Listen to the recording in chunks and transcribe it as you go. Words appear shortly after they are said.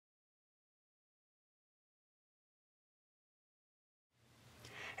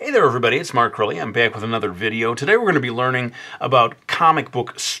Hey there everybody, it's Mark Crilley. I'm back with another video. Today we're going to be learning about comic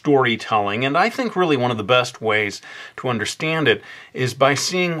book storytelling, and I think really one of the best ways to understand it is by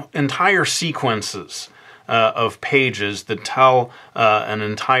seeing entire sequences of pages that tell an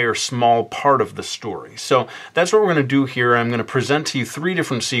entire small part of the story. So that's what we're going to do here. I'm going to present to you three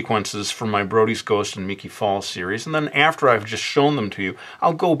different sequences from my Brody's Ghost and Mickey Falls series, and then after I've just shown them to you,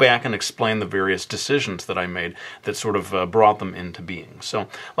 I'll go back and explain the various decisions that I made that sort of brought them into being. So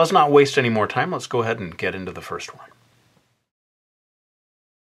let's not waste any more time. Let's go ahead and get into the first one.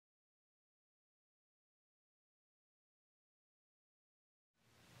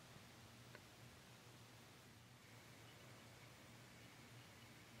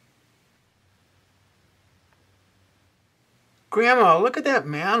 Grandma, look at that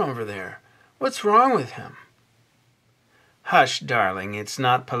man over there. What's wrong with him? Hush, darling. It's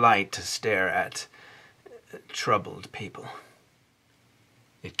not polite to stare at troubled people.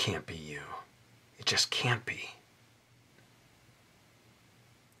 It can't be you. It just can't be.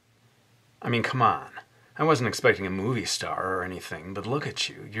 I mean, come on. I wasn't expecting a movie star or anything, but look at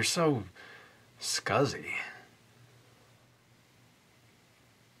you. You're so scuzzy.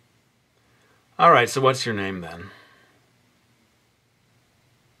 All right, so what's your name then?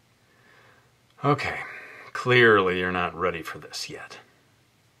 Okay, clearly you're not ready for this yet.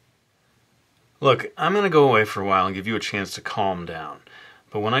 Look, I'm going to go away for a while and give you a chance to calm down.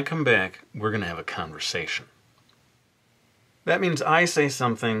 But when I come back, we're going to have a conversation. That means I say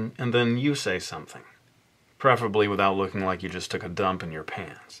something and then you say something. Preferably without looking like you just took a dump in your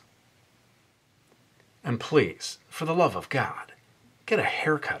pants. And please, for the love of God, get a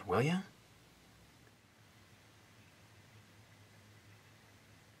haircut, will you?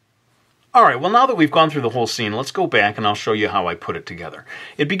 Alright, well now that we've gone through the whole scene, let's go back and I'll show you how I put it together.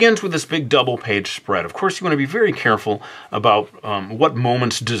 It begins with this big double-page spread. Of course, you want to be very careful about what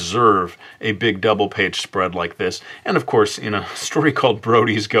moments deserve a big double-page spread like this. And of course, in a story called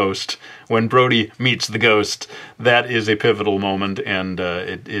Brody's Ghost, when Brody meets the ghost, that is a pivotal moment, and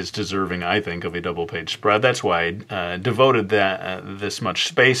it is deserving, I think, of a double-page spread. That's why I devoted this much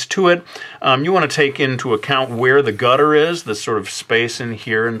space to it. You want to take into account where the gutter is, this sort of space in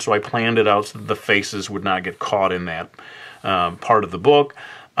here, and so I planned it out so that the faces would not get caught in that part of the book.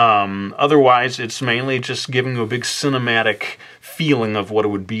 Otherwise, it's mainly just giving you a big cinematic feeling of what it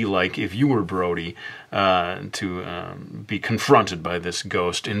would be like if you were Brody to be confronted by this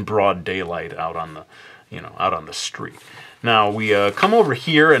ghost in broad daylight out on the street. Now we come over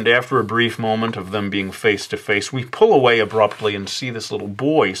here, and after a brief moment of them being face to face, we pull away abruptly and see this little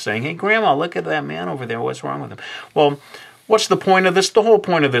boy saying, "Hey, Grandma, look at that man over there. What's wrong with him?" Well, what's the point of this? The whole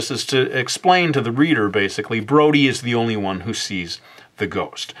point of this is to explain to the reader, basically, Brody is the only one who sees the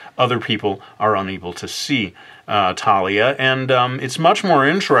ghost. Other people are unable to see Talia, and it's much more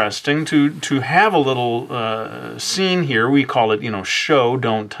interesting to have a little scene here. We call it, show,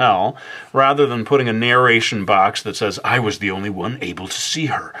 don't tell, rather than putting a narration box that says, "I was the only one able to see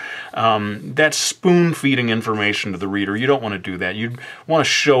her." That's spoon-feeding information to the reader. You don't want to do that. You want to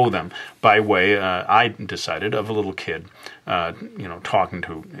show them by way, I decided, of a little kid, talking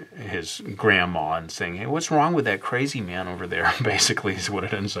to his grandma and saying, "Hey, what's wrong with that crazy man over there?" Basically is what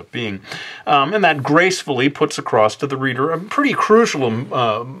it ends up being. And that gracefully puts across to the reader a pretty crucial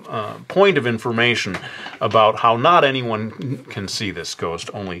point of information about how not anyone can see this ghost,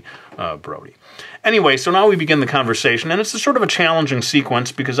 only Brody. Anyway, so now we begin the conversation, and it's a sort of a challenging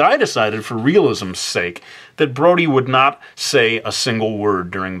sequence because I decided, for realism's sake, that Brody would not say a single word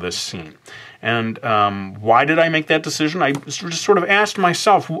during this scene. And why did I make that decision? I just sort of asked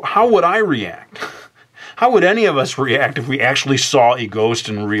myself, how would I react? How would any of us react if we actually saw a ghost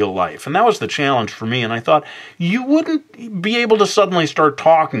in real life? And that was the challenge for me, and I thought, you wouldn't be able to suddenly start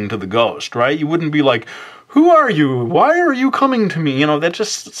talking to the ghost, right? You wouldn't be like, "Who are you? Why are you coming to me?" That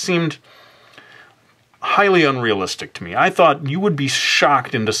just seemed highly unrealistic to me. I thought you would be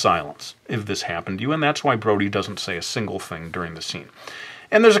shocked into silence if this happened to you, and that's why Brody doesn't say a single thing during the scene.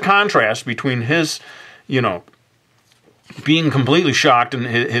 And there's a contrast between his, being completely shocked and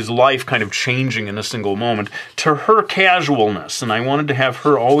his life kind of changing in a single moment to her casualness. And I wanted to have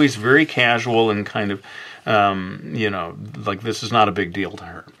her always very casual and kind of, like this is not a big deal to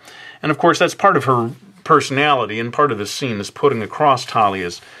her. And of course, that's part of her personality, and part of this scene is putting across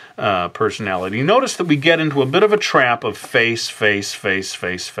Talia's personality. Notice that we get into a bit of a trap of face, face, face,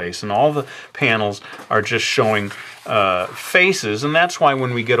 face, face, and all the panels are just showing faces, and that's why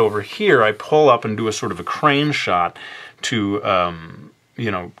when we get over here, I pull up and do a sort of a crane shot to,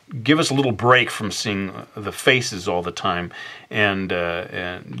 give us a little break from seeing the faces all the time, and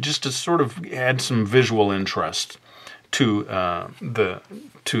just to sort of add some visual interest to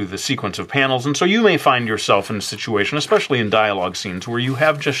the sequence of panels. And so you may find yourself in a situation, especially in dialogue scenes, where you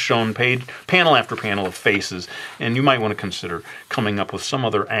have just shown panel after panel of faces, and you might want to consider coming up with some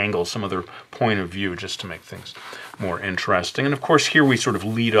other angle, some other point of view, just to make things more interesting. And of course, here we sort of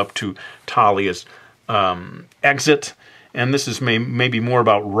lead up to Talia's exit. And this is maybe more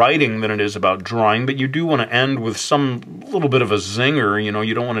about writing than it is about drawing, but you do want to end with some little bit of a zinger. You know,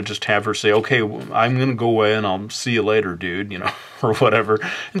 you don't want to just have her say, okay, I'm going to go away and I'll see you later, dude, you know, or whatever.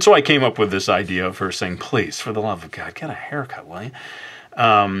 And so I came up with this idea of her saying, please, for the love of God, get a haircut, will you?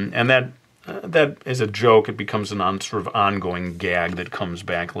 And that is a joke. It becomes an sort of ongoing gag that comes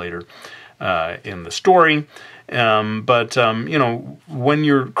back later in the story. You know, when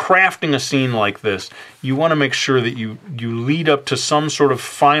you're crafting a scene like this, you want to make sure that you lead up to some sort of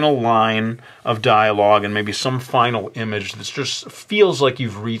final line of dialogue and maybe some final image that just feels like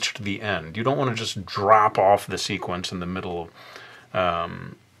you've reached the end. You don't want to just drop off the sequence in the middle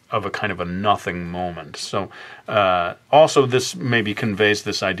of a kind of a nothing moment. So also this maybe conveys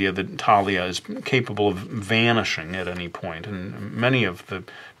this idea that Talia is capable of vanishing at any point, and many of the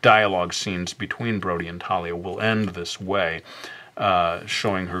dialogue scenes between Brody and Talia will end this way,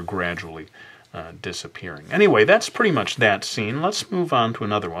 showing her gradually disappearing. Anyway, that's pretty much that scene. Let's move on to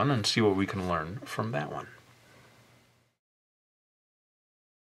another one and see what we can learn from that one.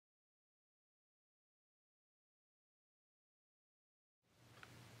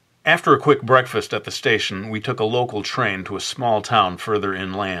 After a quick breakfast at the station, we took a local train to a small town further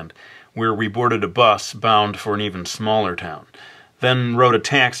inland, where we boarded a bus bound for an even smaller town, then rode a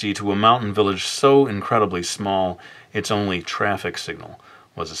taxi to a mountain village so incredibly small its only traffic signal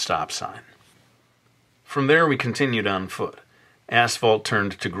was a stop sign. From there we continued on foot. Asphalt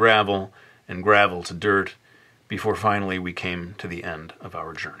turned to gravel, and gravel to dirt, before finally we came to the end of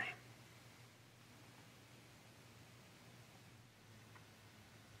our journey.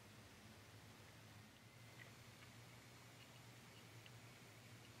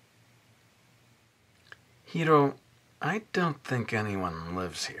 Hiro, I don't think anyone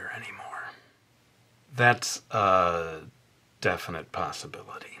lives here anymore. That's a definite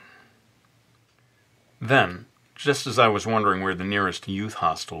possibility. Then, just as I was wondering where the nearest youth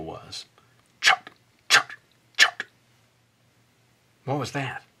hostel was, chut, chut, chut. What was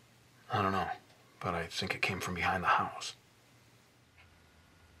that? I don't know, but I think it came from behind the house.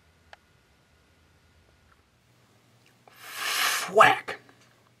 Whack!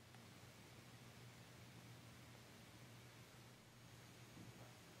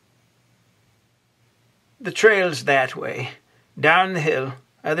 The trail's that way. Down the hill,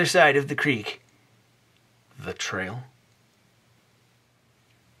 other side of the creek. The trail?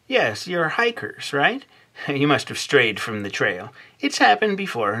 Yes, you're hikers, right? You must have strayed from the trail. It's happened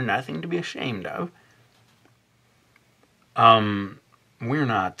before, nothing to be ashamed of. We're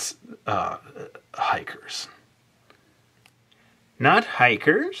not, hikers. Not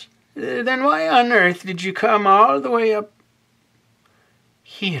hikers? Then why on earth did you come all the way up?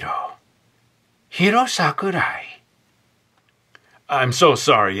 Hiro Sakurai. I'm so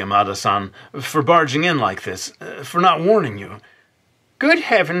sorry, Yamada-san, for barging in like this, for not warning you. Good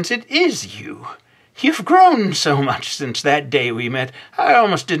heavens, it is you. You've grown so much since that day we met, I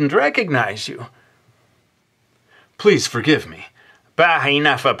almost didn't recognize you. Please forgive me. Bah,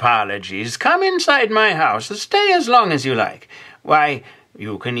 enough apologies. Come inside my house. Stay as long as you like. Why,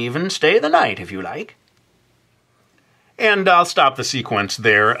 you can even stay the night if you like. And I'll stop the sequence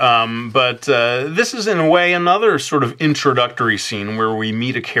there, but this is in a way another sort of introductory scene where we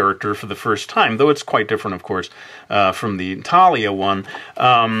meet a character for the first time, though it's quite different, of course, from the Talia one.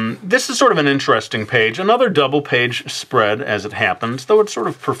 This is sort of an interesting page, another double-page spread as it happens, though it sort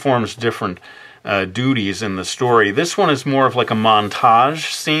of performs different duties in the story. This one is more of like a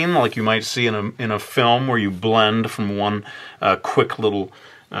montage scene, like you might see in a film where you blend from one quick little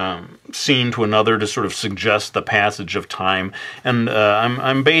scene to another to sort of suggest the passage of time. And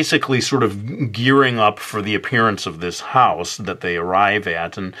I'm basically sort of gearing up for the appearance of this house that they arrive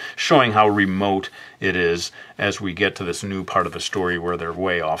at and showing how remote it is as we get to this new part of the story where they're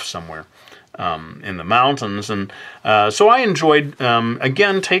way off somewhere in the mountains. And so I enjoyed,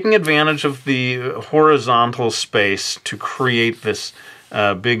 again, taking advantage of the horizontal space to create this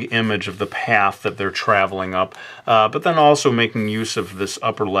big image of the path that they're traveling up, but then also making use of this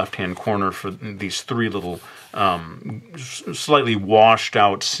upper left-hand corner for these three little slightly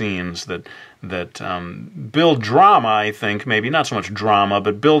washed-out scenes that build drama, I think, maybe not so much drama,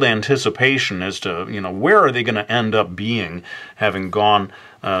 but build anticipation as to, you know, where are they going to end up being, having gone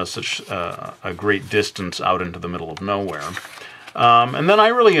such a great distance out into the middle of nowhere. And then I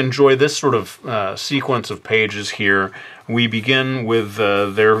really enjoy this sort of sequence of pages here. We begin with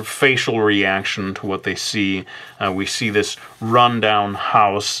their facial reaction to what they see. We see this rundown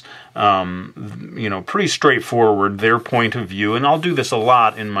house, you know, pretty straightforward, their point of view, and I'll do this a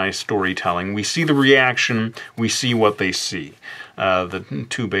lot in my storytelling. We see the reaction, we see what they see. The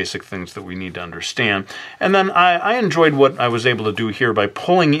two basic things that we need to understand. And then I enjoyed what I was able to do here by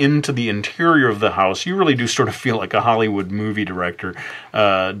pulling into the interior of the house. You really do sort of feel like a Hollywood movie director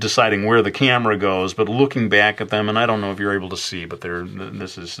deciding where the camera goes, but looking back at them, and I don't know if you're able to see, but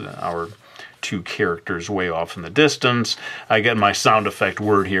this is our two characters way off in the distance. I get my sound effect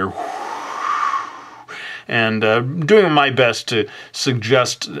word here. And doing my best to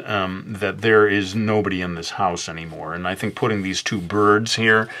suggest that there is nobody in this house anymore. And I think putting these two birds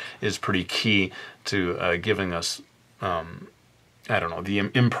here is pretty key to giving us, I don't know, the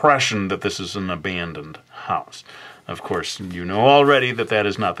impression that this is an abandoned house. Of course, you know already that that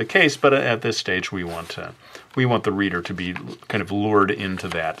is not the case, but at this stage we want the reader to be kind of lured into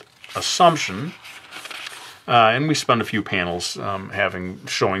that assumption. And we spend a few panels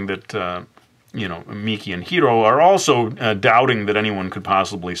showing that you know, Miki and Hiro are also doubting that anyone could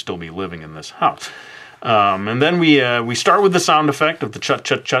possibly still be living in this house. And then we start with the sound effect of the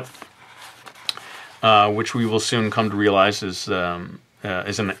chut-chut-chut, which we will soon come to realize is an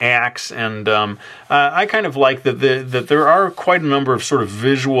axe. And I kind of like that there are quite a number of sort of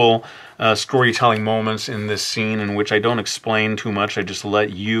visual storytelling moments in this scene in which I don't explain too much. I just let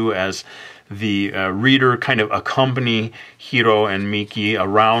you as the reader kind of accompany Hiro and Miki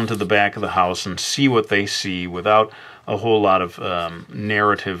around to the back of the house and see what they see without a whole lot of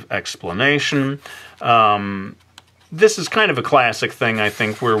narrative explanation. This is kind of a classic thing, I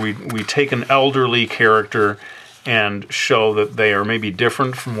think, where we take an elderly character and show that they are maybe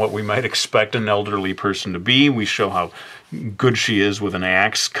different from what we might expect an elderly person to be. We show how good she is with an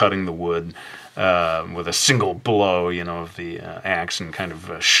axe cutting the wood with a single blow, you know, of the axe, and kind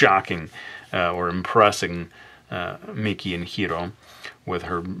of shocking or impressing Miki and Hiro with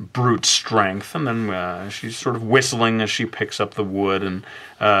her brute strength. And then she's sort of whistling as she picks up the wood, and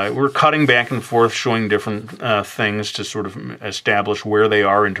we're cutting back and forth, showing different things to sort of establish where they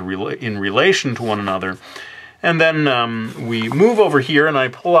are in relation to one another. And then we move over here, and I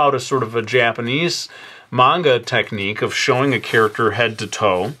pull out a sort of a Japanese manga technique of showing a character head to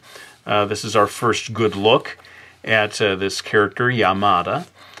toe. This is our first good look at this character, Yamada,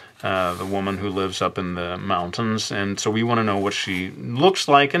 the woman who lives up in the mountains. And so we want to know what she looks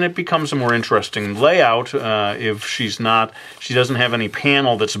like, and it becomes a more interesting layout if she doesn't have any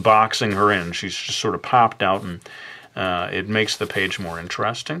panel that's boxing her in. She's just sort of popped out, and it makes the page more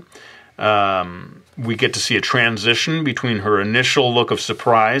interesting. We get to see a transition between her initial look of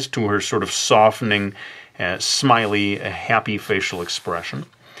surprise to her sort of softening, smiley, happy facial expression.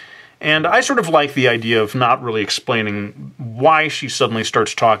 And I sort of like the idea of not really explaining why she suddenly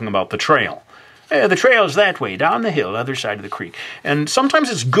starts talking about the trail. The trail is that way, down the hill, other side of the creek. And sometimes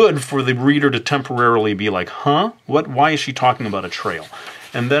it's good for the reader to temporarily be like, huh? Why is she talking about a trail?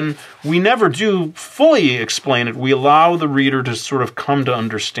 And then we never do fully explain it. We allow the reader to sort of come to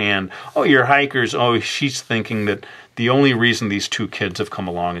understand, oh, you're hikers. Oh, she's thinking that the only reason these two kids have come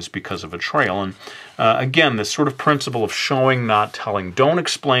along is because of a trail. And again, this sort of principle of showing, not telling. Don't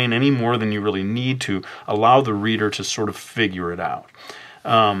explain any more than you really need to. Allow the reader to sort of figure it out.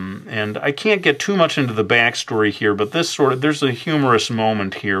 And I can't get too much into the backstory here, but there's a humorous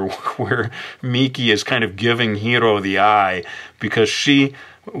moment here where Miki is kind of giving Hiro the eye because she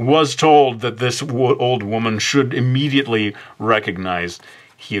was told that this old woman should immediately recognize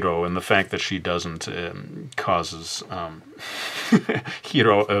Hiro, and the fact that she doesn't causes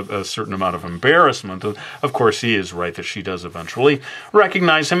Hiro a certain amount of embarrassment. Of course, he is right that she does eventually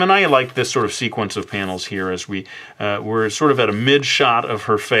recognize him, and I like this sort of sequence of panels here as we're sort of at a mid-shot of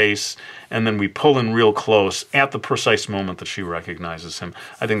her face, and then we pull in real close at the precise moment that she recognizes him.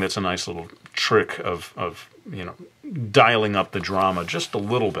 I think that's a nice little trick of you know, dialing up the drama just a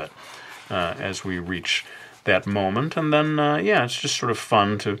little bit as we reach that moment. And then, yeah, it's just sort of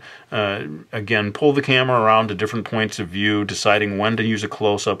fun to, again, pull the camera around to different points of view, deciding when to use a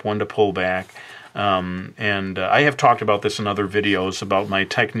close-up, when to pull back. And I have talked about this in other videos, about my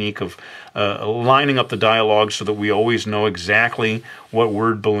technique of lining up the dialogue so that we always know exactly what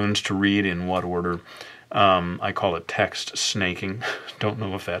word balloons to read in what order. I call it text snaking. Don't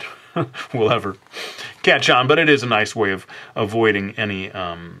know if that will ever catch on, but it is a nice way of avoiding any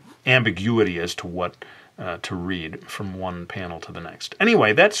ambiguity as to what to read from one panel to the next.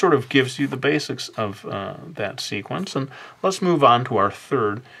 Anyway, that sort of gives you the basics of that sequence, and let's move on to our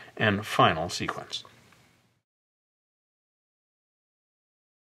third and final sequence.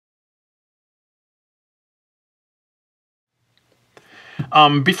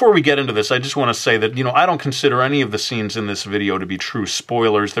 Before we get into this, I just want to say that, I don't consider any of the scenes in this video to be true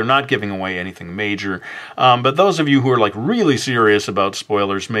spoilers. They're not giving away anything major. But those of you who are like really serious about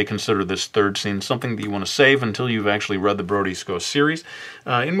spoilers may consider this third scene something that you want to save until you've actually read the Brody's Ghost series,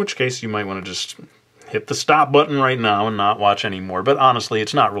 in which case you might want to just hit the stop button right now and not watch anymore. But honestly,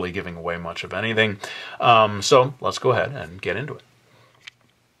 it's not really giving away much of anything. So let's go ahead and get into it.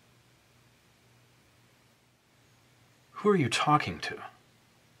 Who are you talking to?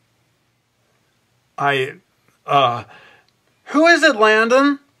 Who is it,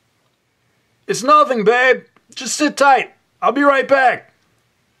 Landon? It's nothing, babe. Just sit tight. I'll be right back.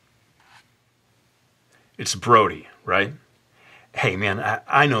 It's Brody, right? Hey, man,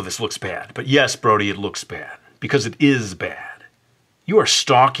 I know this looks bad, but yes, Brody, it looks bad. Because it is bad. You are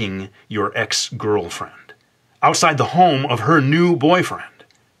stalking your ex-girlfriend outside the home of her new boyfriend.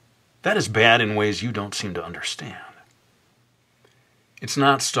 That is bad in ways you don't seem to understand. It's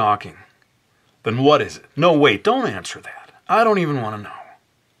not stalking. Then what is it? No, wait, don't answer that. I don't even want to know.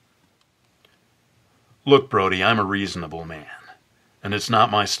 Look, Brody, I'm a reasonable man, and it's not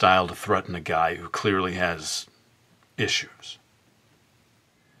my style to threaten a guy who clearly has issues.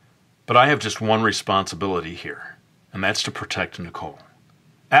 But I have just one responsibility here, and that's to protect Nicole.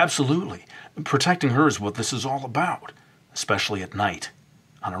 Absolutely. Protecting her is what this is all about, especially at night,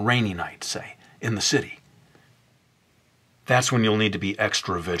 on a rainy night, say, in the city. That's when you'll need to be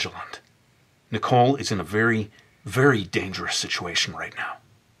extra vigilant. Nicole is in a very, very dangerous situation right now.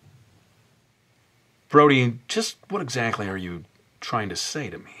 Brody, just what exactly are you trying to say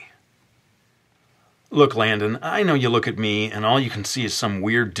to me? Look, Landon, I know you look at me and all you can see is some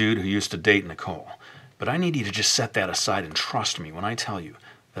weird dude who used to date Nicole. But I need you to just set that aside and trust me when I tell you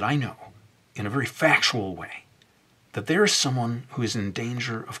that I know, in a very factual way, that there is someone who is in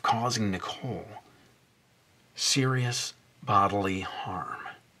danger of causing Nicole serious bodily harm.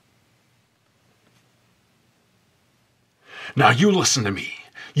 Now you listen to me.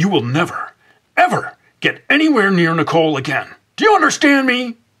 You will never, ever get anywhere near Nicole again. Do you understand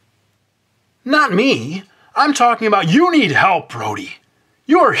me? Not me. I'm talking about you need help, Brody.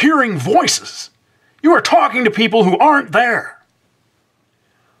 You are hearing voices. You are talking to people who aren't there.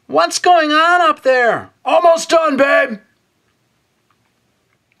 What's going on up there? Almost done, babe.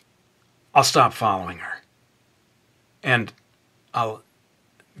 I'll stop following her. And I'll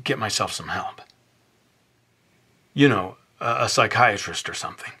get myself some help. You know, a psychiatrist or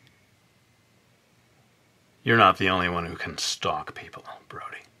something. You're not the only one who can stalk people,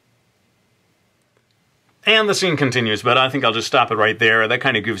 Brody. And the scene continues, but I think I'll just stop it right there. That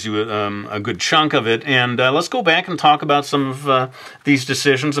kind of gives you a good chunk of it. And let's go back and talk about some of these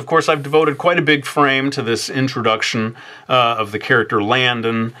decisions. Of course, I've devoted quite a big frame to this introduction of the character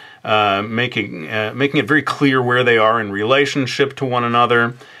Landon, making it very clear where they are in relationship to one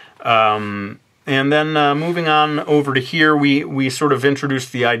another. And then moving on over to here, we sort of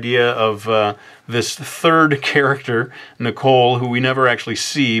introduced the idea of this third character, Nicole, who we never actually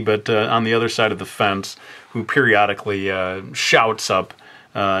see, but on the other side of the fence, who periodically shouts up.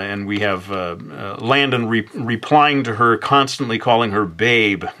 And we have Landon replying to her, constantly calling her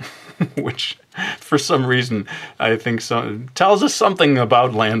babe, which for some reason I think tells us something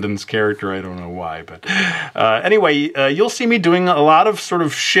about Landon's character. I don't know why, but anyway, you'll see me doing a lot of sort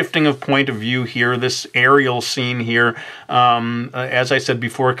of shifting of point of view here. This aerial scene here, as I said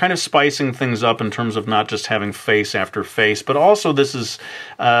before, kind of spicing things up in terms of not just having face after face, but also this is,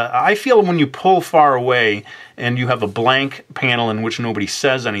 I feel when you pull far away and you have a blank panel in which nobody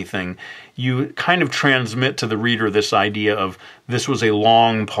says anything, you kind of transmit to the reader this idea of this was a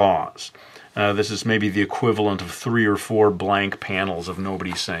long pause. This is maybe the equivalent of 3 or 4 blank panels of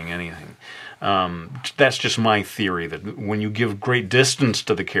nobody saying anything. That's just my theory, that when you give great distance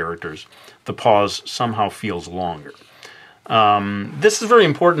to the characters, the pause somehow feels longer. This is very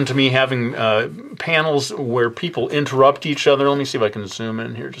important to me, having panels where people interrupt each other. Let me see if I can zoom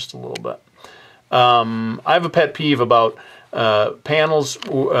in here just a little bit. I have a pet peeve about panels,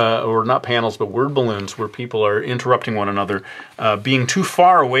 or not panels, but word balloons, where people are interrupting one another, being too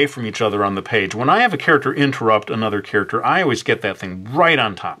far away from each other on the page. When I have a character interrupt another character, I always get that thing right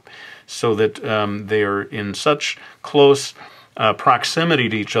on top, so that they are in such close proximity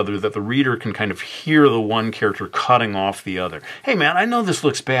to each other that the reader can kind of hear the one character cutting off the other. Hey man, I know this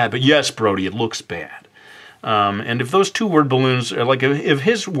looks bad, but yes, Brody, it looks bad. And if those two word balloons, like if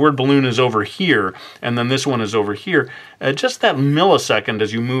his word balloon is over here and then this one is over here, just that millisecond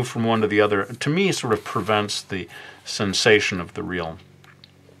as you move from one to the other, to me, sort of prevents the sensation of the real,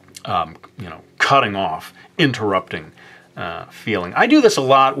 cutting off, interrupting feeling. I do this a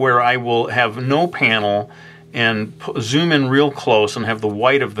lot where I will have no panel and zoom in real close and have the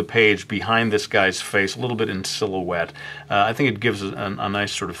white of the page behind this guy's face, a little bit in silhouette. I think it gives a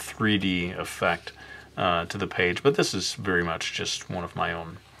nice sort of 3D effect to the page, but this is very much just one of my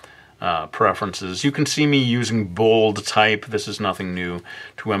own preferences. You can see me using bold type. This is nothing new,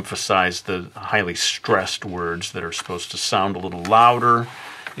 to emphasize the highly stressed words that are supposed to sound a little louder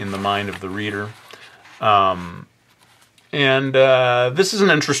in the mind of the reader. This is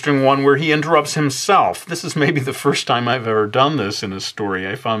an interesting one where he interrupts himself. This is maybe the first time I've ever done this in a story.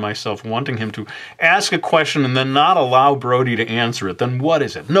 I found myself wanting him to ask a question and then not allow Brody to answer it. Then what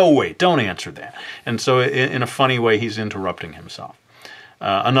is it? No, wait, don't answer that. And so in a funny way, he's interrupting himself.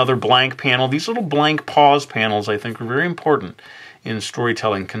 Another blank panel. These little blank pause panels, I think, are very important in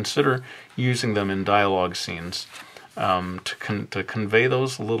storytelling. Consider using them in dialogue scenes to convey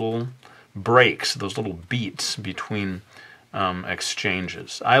those little breaks, those little beats between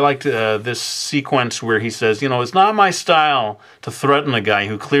exchanges. I liked this sequence where he says, you know, it's not my style to threaten a guy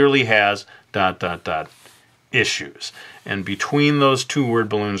who clearly has ... issues. And between those two word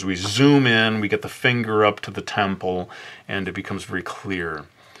balloons, we zoom in, we get the finger up to the temple, and it becomes very clear,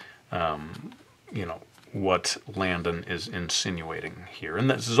 you know, what Landon is insinuating here. And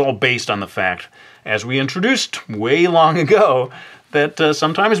this is all based on the fact, as we introduced way long ago, that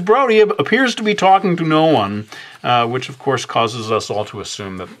sometimes Brody appears to be talking to no one, which of course causes us all to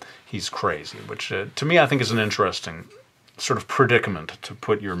assume that he's crazy, which to me I think is an interesting sort of predicament to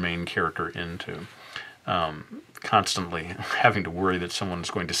put your main character into. Constantly having to worry that someone is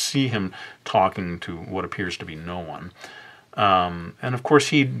going to see him talking to what appears to be no one. And of course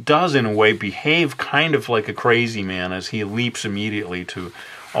he does in a way behave kind of like a crazy man as he leaps immediately to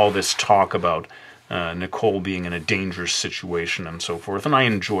all this talk about Nicole being in a dangerous situation and so forth. And I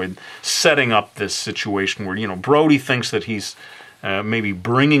enjoyed setting up this situation where, you know, Brody thinks that he's maybe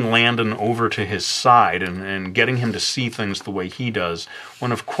bringing Landon over to his side and getting him to see things the way he does,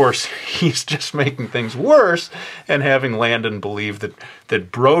 when of course he's just making things worse and having Landon believe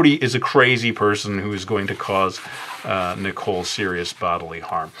that Brody is a crazy person who is going to cause Nicole serious bodily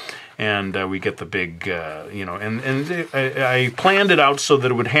harm. And we get the big, you know, and I planned it out so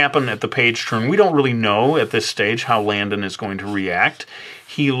that it would happen at the page turn. We don't really know at this stage how Landon is going to react.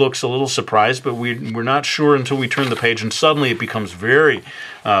 He looks a little surprised, but we're not sure until we turn the page, and suddenly it becomes very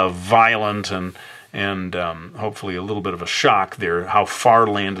violent and hopefully a little bit of a shock there, how far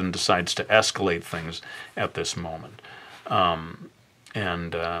Landon decides to escalate things at this moment.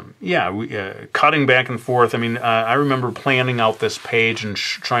 Yeah, cutting back and forth. I mean, I remember planning out this page and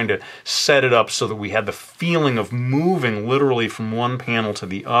trying to set it up so that we had the feeling of moving literally from one panel to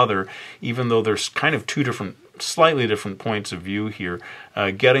the other, even though there's kind of two slightly different points of view here.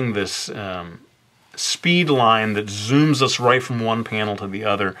 Getting this speed line that zooms us right from one panel to the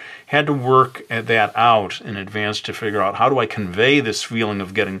other, had to work at that out in advance to figure out how do I convey this feeling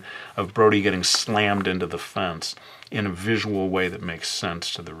of Brody getting slammed into the fence in a visual way that makes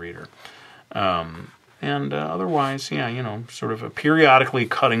sense to the reader. Otherwise, yeah, you know, sort of periodically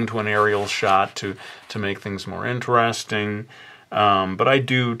cutting to an aerial shot to make things more interesting. But I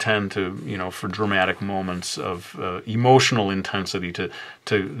do tend to, you know, for dramatic moments of emotional intensity,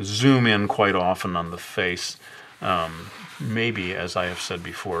 to zoom in quite often on the face. Maybe, as I have said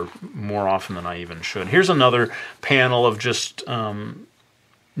before, more often than I even should. Here's another panel of just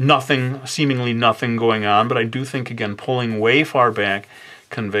nothing, seemingly nothing going on, but I do think, again, pulling way far back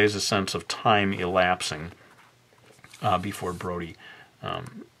conveys a sense of time elapsing before Brody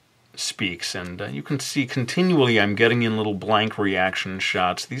speaks. And you can see continually I'm getting in little blank reaction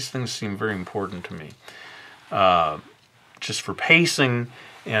shots. These things seem very important to me, just for pacing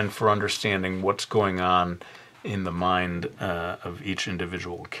and for understanding what's going on in the mind of each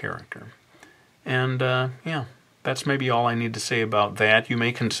individual character. And yeah, that's maybe all I need to say about that. You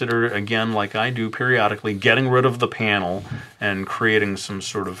may consider, again, like I do periodically, getting rid of the panel and creating some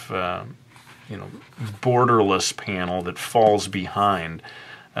sort of you know, borderless panel that falls behind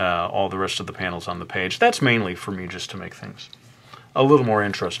all the rest of the panels on the page. That's mainly for me just to make things a little more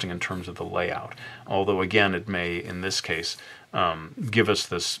interesting in terms of the layout. Although, again, it may, in this case, give us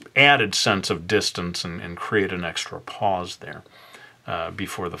this added sense of distance and create an extra pause there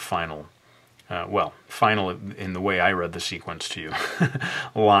before the final, final in the way I read the sequence to you,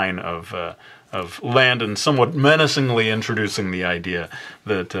 line of Landon somewhat menacingly introducing the idea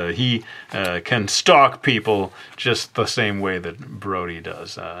that he can stalk people just the same way that Brody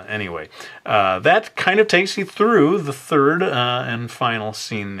does. Anyway, that kind of takes you through the third and final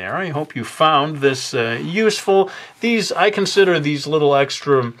scene there. I hope you found this useful. I consider these little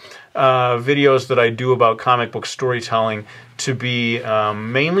extra videos that I do about comic book storytelling to be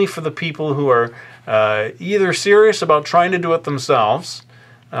mainly for the people who are either serious about trying to do it themselves,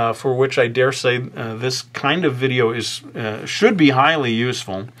 for which I dare say this kind of video should be highly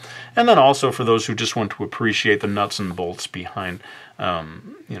useful, and then also for those who just want to appreciate the nuts and bolts behind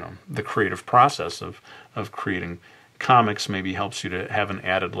the creative process of creating comics. Maybe helps you to have an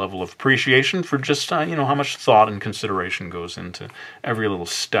added level of appreciation for just how much thought and consideration goes into every little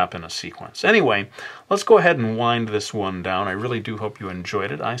step in a sequence. Anyway, let's go ahead and wind this one down. I really do hope you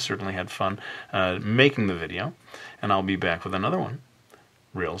enjoyed it. I certainly had fun making the video, and I'll be back with another one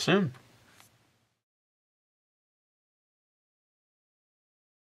real soon.